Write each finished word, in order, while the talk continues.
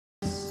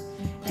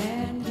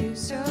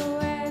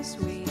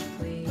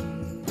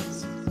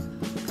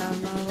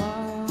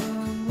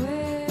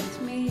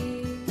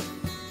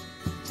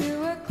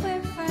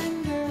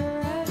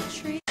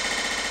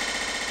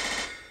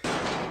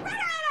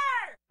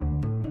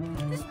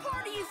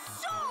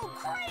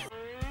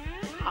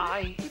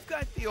Hi. We've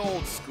got the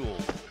old school.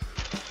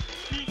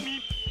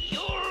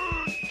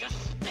 You're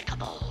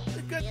despicable.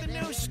 We've got the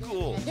new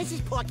school. This is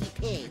Porky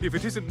Pig. If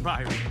it isn't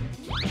Riley.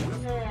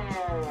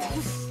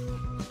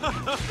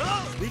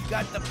 We've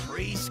got the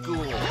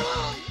preschool.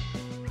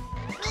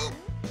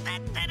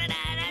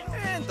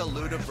 And the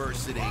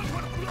Ludiversity.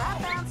 I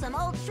found some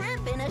old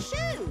shrimp in a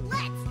shoe.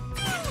 Let's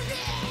do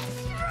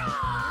this!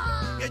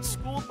 Get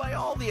schooled by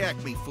all the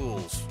Acme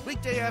Fools.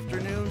 Weekday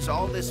afternoons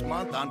all this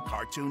month on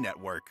Cartoon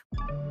Network.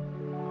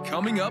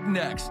 Coming up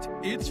next,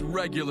 it's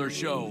Regular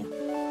Show.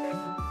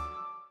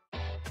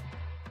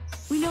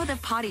 We know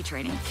that potty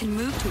training can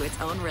move to its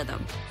own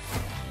rhythm.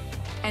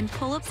 And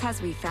Pull-Ups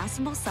has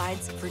refashionable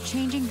sides for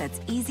changing that's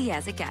easy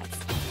as it gets.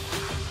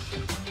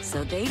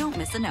 So they don't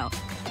miss a note.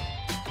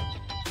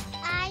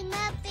 I'm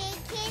a big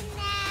kid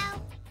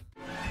now.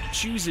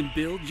 Choose and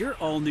build your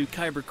all-new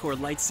Kyber Core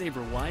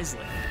lightsaber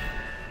wisely.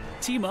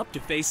 Team up to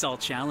face all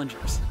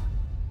challengers.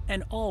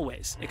 And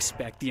always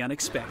expect the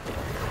unexpected.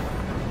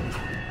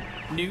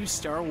 New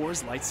Star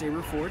Wars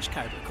Lightsaber Forged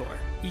Kyber Core.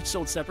 Each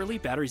sold separately,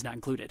 batteries not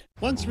included.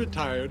 Once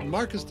retired,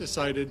 Marcus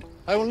decided,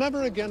 I will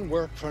never again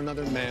work for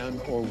another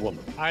man or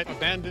woman. I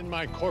abandoned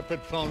my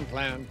corporate phone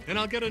plan, and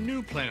I'll get a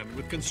new plan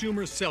with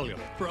Consumer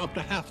Cellular for up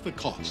to half the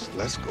cost.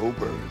 Let's go,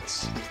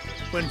 birds.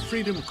 When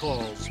freedom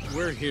calls,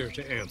 we're here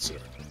to answer.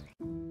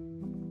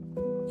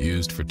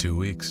 Used for 2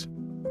 weeks.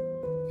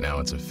 Now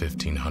it's a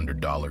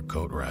 $1,500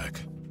 coat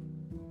rack.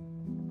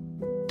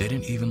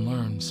 Didn't even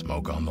learn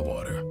smoke on the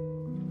water.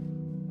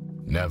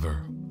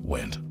 Never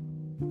went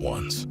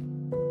once.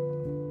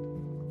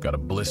 Got a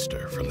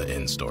blister from the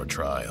in-store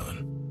trial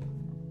and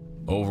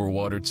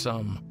overwatered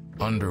some,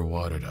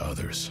 underwatered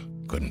others.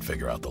 Couldn't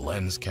figure out the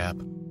lens cap.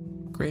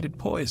 Created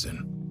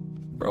poison.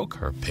 Broke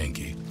her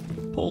pinky.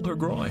 Pulled her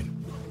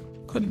groin.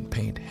 Couldn't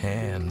paint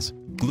hands.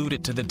 Glued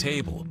it to the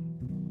table.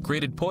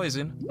 Created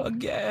poison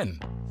again.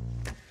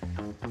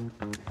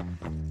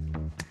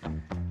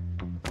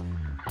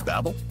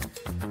 Babble?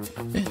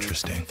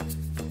 Interesting.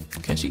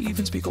 Can she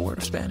even speak a word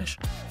of Spanish?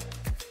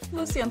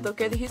 Lo siento,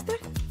 ¿qué dijiste?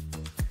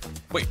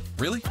 Wait,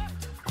 really?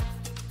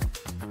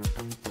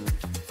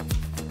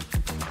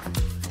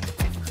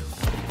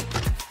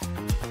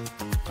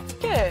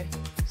 ¿Qué?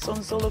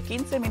 Son solo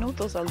 15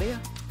 minutos al día.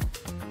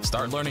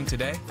 Start learning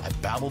today at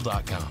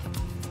Babbel.com.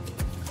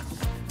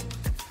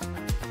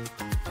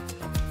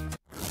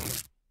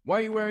 Why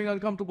are you wearing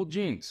uncomfortable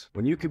jeans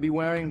when you could be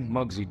wearing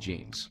Muggsy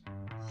jeans?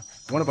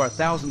 One of our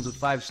thousands of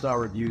 5-star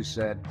reviews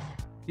said,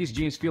 these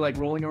jeans feel like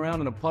rolling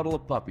around in a puddle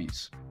of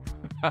puppies.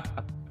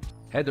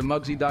 Head to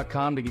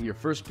Muggsy.com to get your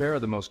first pair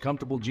of the most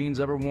comfortable jeans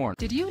ever worn.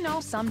 Did you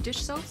know some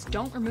dish soaps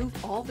don't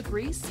remove all the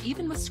grease,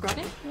 even with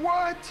scrubbing?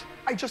 What?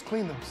 I just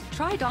cleaned those.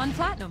 Try Dawn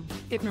Platinum.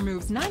 It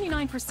removes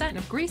 99%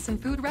 of grease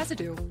and food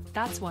residue.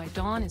 That's why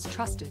Dawn is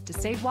trusted to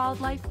save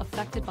wildlife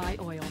affected by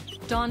oil.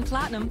 Dawn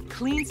Platinum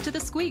cleans to the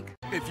squeak.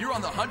 If you're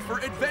on the hunt for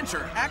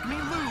adventure, Acme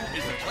Lube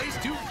is the place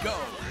to go.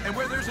 And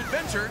where there's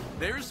adventure,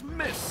 there's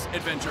Miss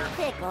Adventure.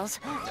 Pickles.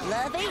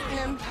 Love eating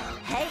them.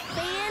 Hate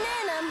being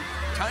in them.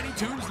 Tiny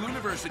Toons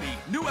Ludiversity.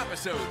 New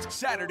episodes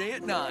Saturday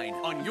at 9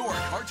 on your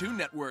Cartoon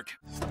Network.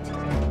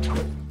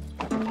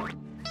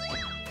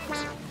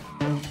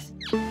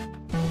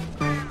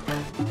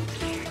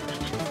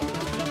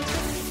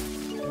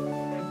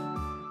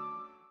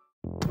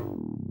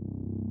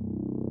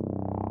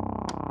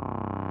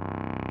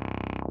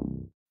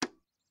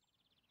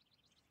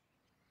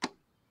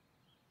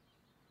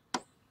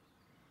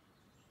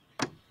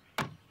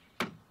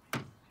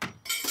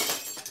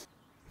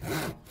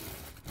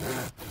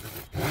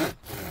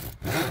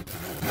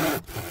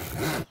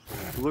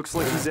 Looks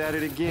like he's at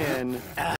it again.